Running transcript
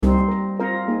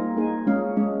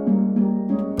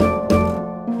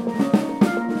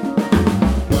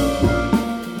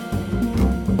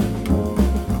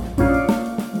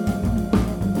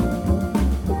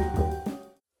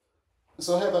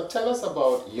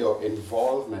your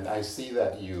involvement, I see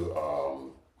that you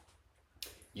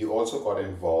also got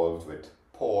involved with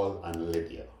Paul and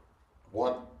Lydia.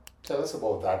 Tell us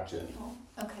about that journey.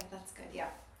 Oh, okay, that's good. Yeah.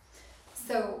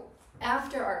 So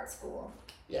after art school,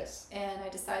 Yes. and I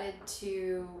decided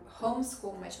to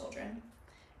homeschool my children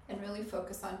and really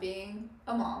focus on being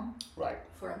a mom Right.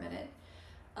 for a minute.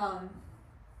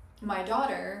 My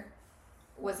daughter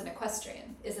is an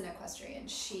equestrian.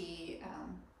 She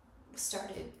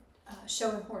started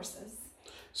showing horses.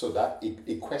 So that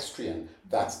equestrian,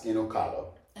 that's in Ocala.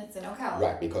 It's in Ocala.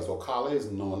 Right, because Ocala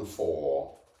is known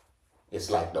for, it's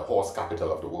like the horse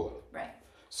capital of the world. Right.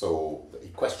 So the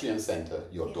equestrian center,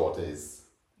 your daughter is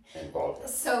involved in.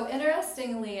 So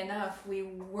interestingly enough, we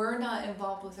were not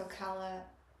involved with Ocala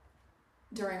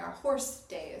during our horse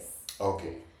days.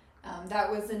 Okay. That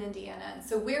was in Indiana. And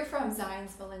so we're from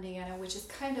Zionsville, Indiana, which is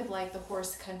kind of like the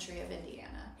horse country of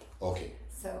Indiana. Okay.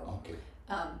 So, Okay.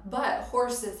 but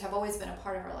horses have always been a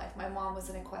part of our life. My mom was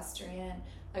an equestrian.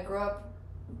 I grew up,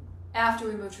 after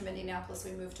we moved from Indianapolis,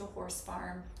 we moved to a horse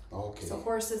farm. Okay. So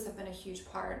horses have been a huge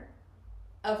part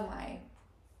of my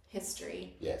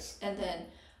history. Yes. And then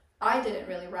I didn't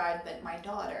really ride, but my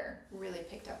daughter really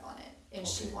picked up on it, and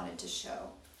she wanted to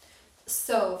show.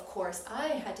 So, of course, I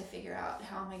had to figure out,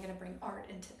 how am I going to bring art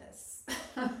into this?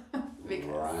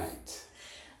 Right.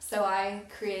 So I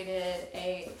created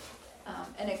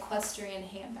an equestrian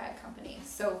handbag company.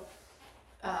 So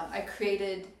I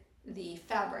created the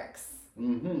fabrics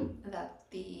that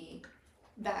the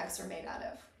bags are made out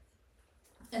of.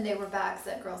 And they were bags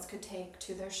that girls could take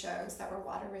to their shows that were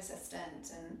water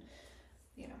resistant, and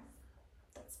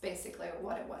that's basically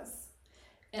what it was.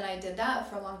 And I did that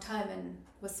for a long time and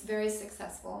was very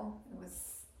successful. It was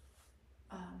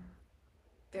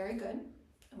very good.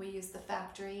 We used the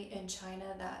factory in China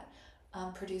that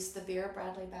produced the Vera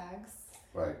Bradley bags.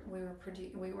 Right.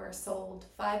 We were sold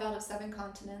 5 out of 7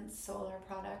 continents, sold our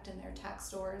product in their tax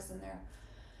stores and their.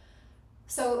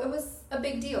 So it was a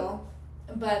big deal,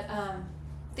 but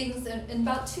things in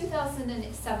about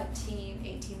 2017,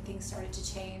 18, things started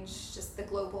to change. Just the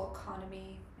global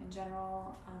economy in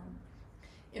general,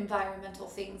 environmental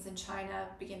things in China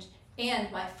began.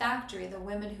 And my factory, the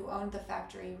women who owned the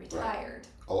factory retired.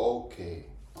 Right. Okay.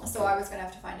 So I was going to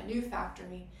have to find a new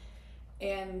factory,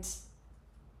 and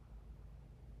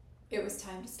it was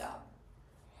time to stop.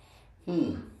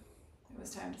 It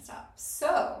was time to stop.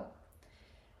 So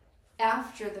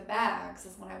after the bags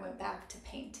is when I went back to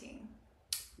painting.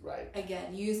 Right.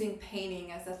 Again, using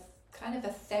painting as a kind of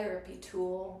a therapy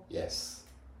tool. Yes.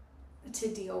 To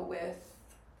deal with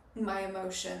my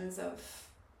emotions of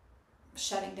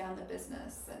shutting down the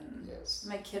business and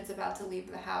my kids about to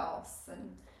leave the house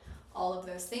and all of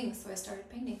those things. So I started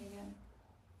painting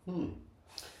again.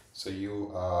 So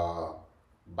you are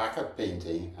back at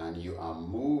painting, and you are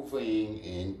moving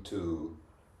into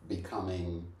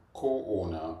becoming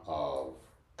co-owner of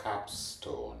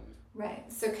Capstone.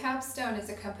 Right. So Capstone is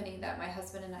a company that my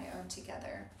husband and I own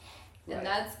together. Right.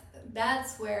 And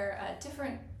that's where a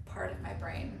different part of my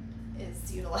brain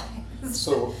is utilized.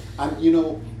 So,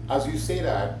 and as you say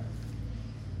that,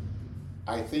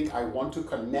 I think I want to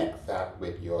connect that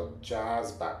with your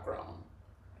jazz background.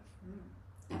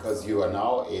 Because you are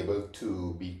now able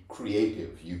to be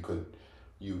creative. You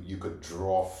could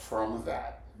draw from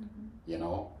that,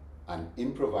 and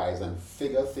improvise and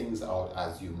figure things out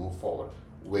as you move forward.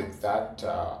 With that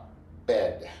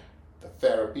bed, the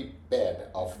therapy bed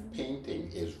of painting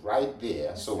is right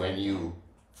there. So when you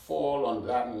fall on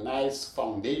that nice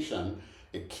foundation,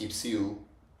 it keeps you,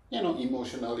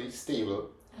 emotionally stable.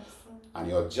 Absolutely. And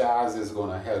your jazz is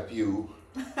going to help you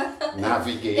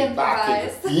navigate back.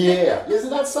 Improvise. Yeah, isn't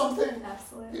that something?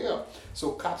 Absolutely. Yeah.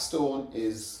 So Capstone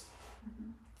is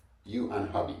you and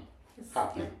hubby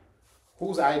happening.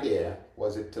 Whose idea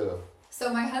was it to?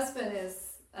 So my husband is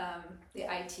the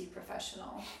IT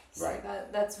professional. So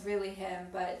Right. that's really him.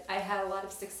 But I had a lot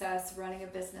of success running a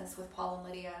business with Paul and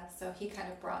Lydia, so he kind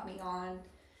of brought me on.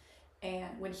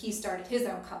 And when he started his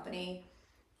own company,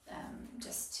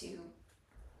 just to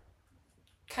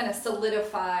kind of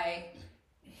solidify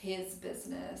his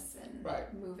business and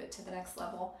move it to the next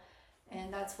level.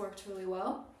 And that's worked really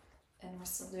well. And we're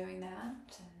still doing that.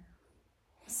 And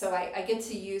so I get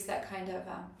to use that kind of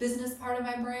business part of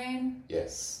my brain.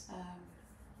 Yes.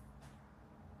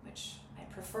 Which I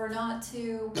prefer not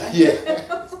to.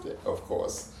 Yeah, of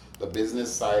course. The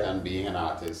business side and being an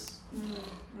artist.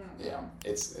 Yeah,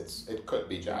 it could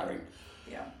be jarring.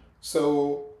 Yeah.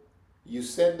 So you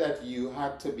said that you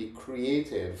had to be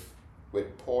creative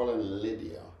with Paul and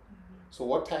Lydia. So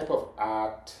what type of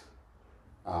art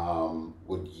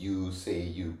would you say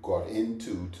you got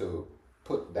into to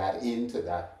put that into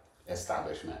that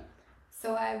establishment?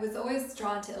 So I was always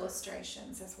drawn to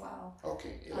illustrations as well.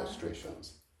 Okay,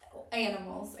 illustrations.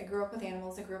 Animals. I grew up with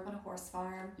animals. I grew up on a horse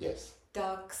farm. Yes.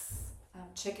 Ducks,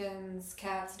 chickens,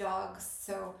 cats, dogs.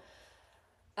 So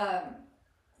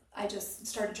I just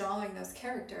started drawing those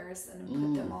characters and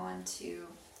put them onto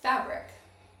fabric.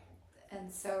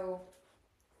 And so,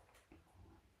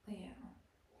 yeah.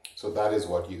 So that is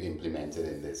what you implemented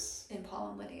in this. In Paul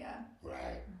and Lydia.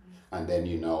 Right. And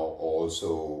then,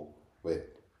 also with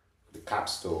the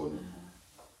capstone,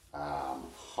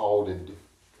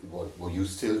 were you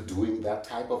still doing that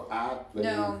type of art?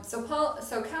 No.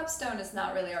 So capstone is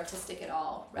not really artistic at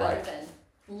all, rather than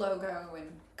logo and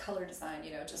color design,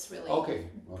 just really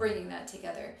bringing that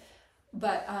together.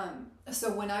 But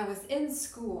so when I was in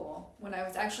school, when I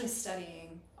was actually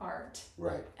studying art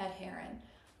at Heron,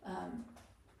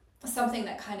 something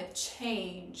that kind of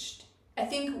changed, I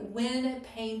think when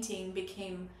painting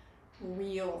became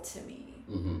real to me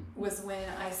was when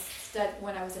I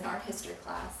was in art history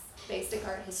class, basic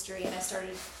art history, and I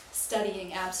started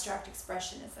studying abstract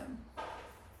expressionism.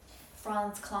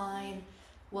 Franz Klein,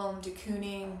 Willem de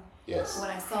Kooning. Yes. When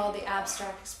I saw the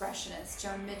abstract expressionists,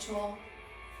 Joan Mitchell,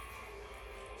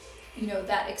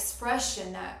 that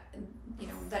expression,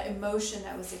 that emotion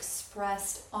that was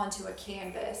expressed onto a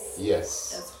canvas.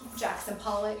 Yes. That's Jackson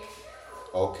Pollock.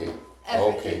 Okay.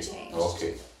 Everything changed.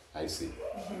 Okay. I see.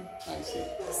 I see.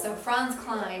 So Franz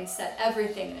Klein set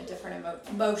everything in a different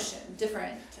emotion,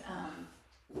 different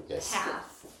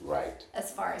path. Right.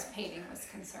 As far as painting was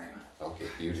concerned. Okay.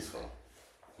 Beautiful.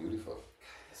 Beautiful.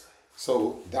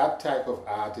 So that type of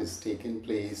art is taking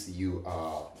place. You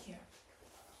are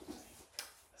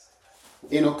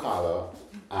in Ocala,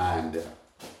 and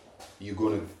you're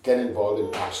going to get involved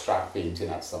in abstract painting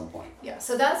at some point. Yeah.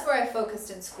 So that's where I focused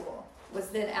in school. Was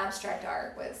then abstract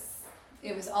art was.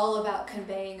 It was all about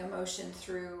conveying emotion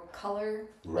through color,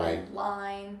 and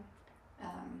line,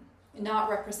 not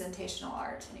representational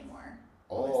art anymore.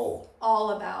 It was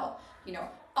all about,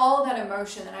 all that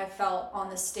emotion that I felt on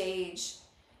the stage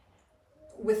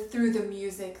through the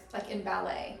music, like in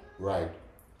ballet. Right.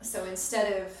 So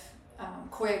instead of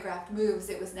choreographed moves,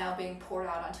 it was now being poured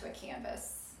out onto a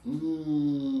canvas.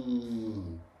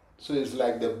 So it's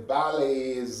like the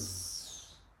ballet is...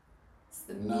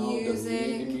 The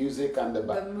music and the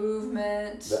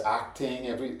movement, the acting,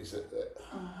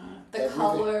 the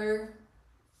color,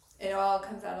 it all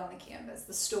comes out on the canvas.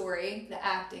 The story, the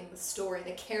acting, the story,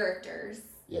 the characters.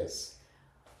 Yes.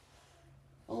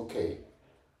 Okay,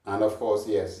 and of course,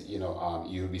 yes,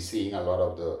 you'll be seeing a lot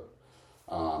of the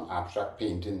abstract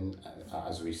painting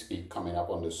as we speak coming up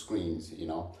on the screens.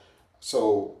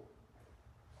 So.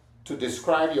 To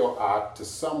describe your art to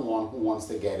someone who wants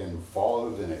to get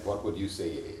involved in it, what would you say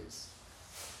it is?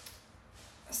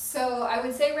 So I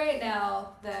would say right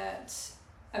now that,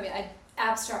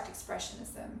 abstract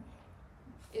expressionism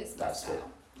is my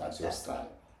style. That's your style.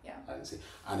 Yeah. I see.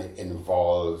 And it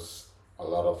involves a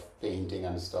lot of painting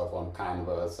and stuff on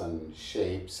canvas and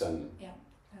shapes and... Yeah,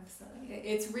 absolutely.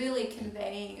 It's really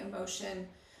conveying emotion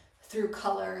through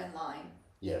color and line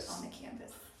on the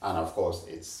canvas. And of course,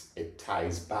 it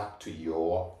ties back to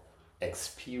your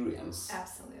experience.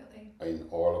 Absolutely. In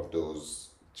all of those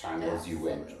channels you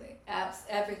went.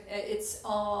 Absolutely. It's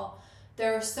all.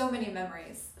 There are so many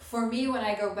memories for me when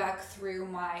I go back through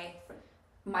my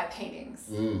paintings.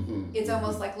 It's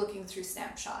almost like looking through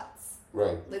snapshots.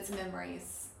 Right. It's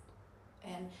memories,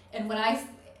 and when I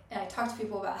talk to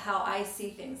people about how I see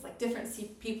things, like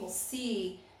people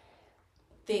see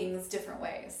things different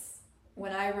ways.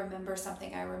 When I remember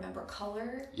something, I remember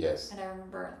color. Yes. And I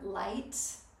remember light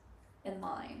and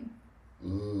line.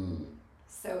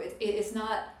 So it's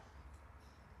not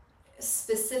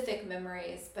specific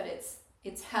memories, but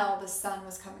it's how the sun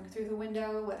was coming through the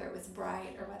window, whether it was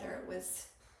bright or whether it was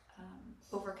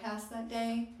overcast that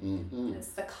day. And it's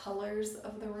the colors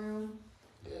of the room.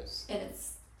 Yes. And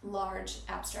it's large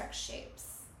abstract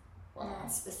shapes. Wow.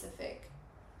 Not specific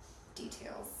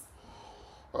details.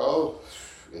 Well,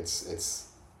 it's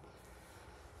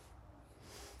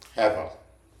Heather.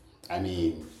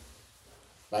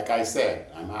 Like I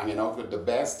said, I'm hanging out with the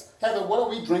best. Heather, what are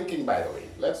we drinking, by the way?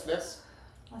 Let's cheers.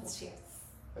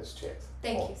 Let's cheers.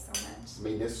 Thank you so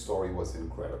much. This story was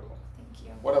incredible. Thank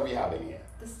you. What are we having here?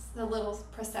 This is the little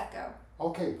Prosecco.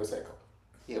 Okay, Prosecco.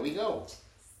 Here we go.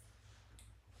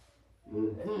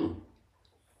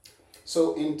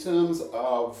 So in terms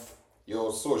of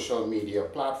your social media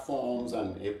platforms,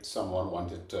 and if someone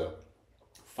wanted to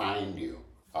find you,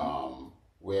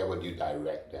 where would you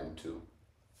direct them to?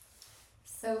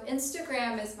 So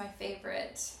Instagram is my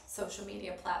favorite social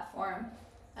media platform.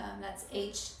 That's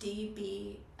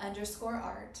HDB_art.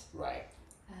 Right.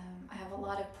 I have a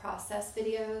lot of process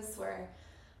videos where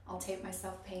I'll tape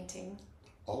myself painting.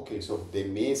 Okay, so they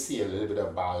may see a little bit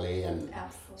of ballet and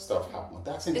Absolutely. stuff happen.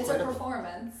 That's It's a incredible.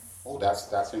 performance. Oh,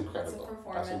 that's incredible. It's a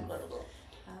performance. That's incredible.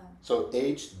 So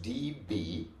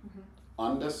HDB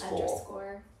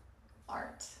 _.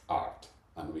 art. Art,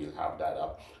 and we'll have that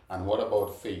up. And what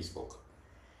about Facebook?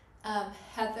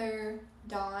 Heather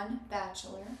Dawn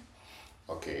Bachelor.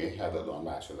 Okay, Heather Dawn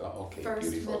Bachelor. Okay, First,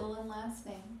 beautiful. middle, and last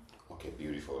name. Okay,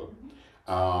 beautiful.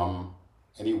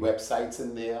 Any websites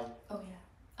in there? Oh yeah.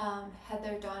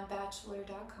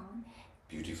 HeatherDawnBachelor.com.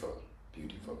 Beautiful,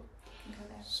 beautiful. You can go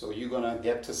there. So you're gonna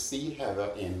get to see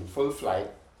Heather in full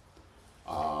flight.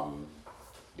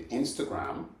 The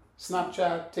Instagram,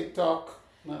 Snapchat, TikTok.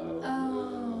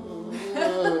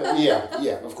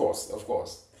 Yeah, of course.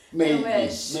 Maybe.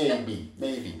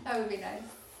 That would be nice.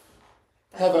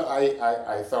 Heather,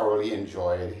 I thoroughly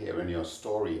enjoyed hearing your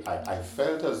story. I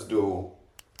felt as though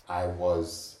I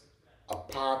was a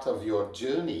part of your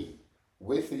journey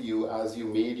with you as you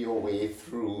made your way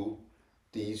through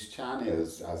these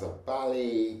channels as a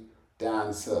ballet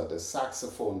dancer, the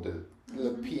saxophone,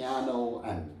 the piano,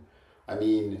 and I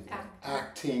mean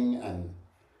acting, and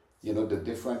you know the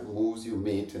different moves you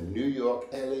made in New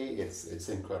York, LA. It's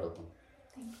incredible.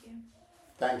 Thank you.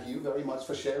 Thank you very much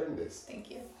for sharing this. Thank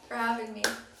you for having me.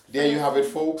 There you have it,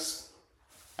 folks.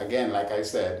 Again, like I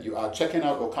said, you are checking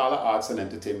out Ocala Arts and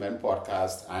Entertainment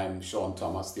Podcast. I'm Sean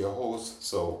Thomas, your host.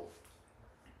 So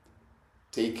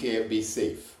take care, be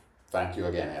safe. Thank you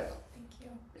again, Heather.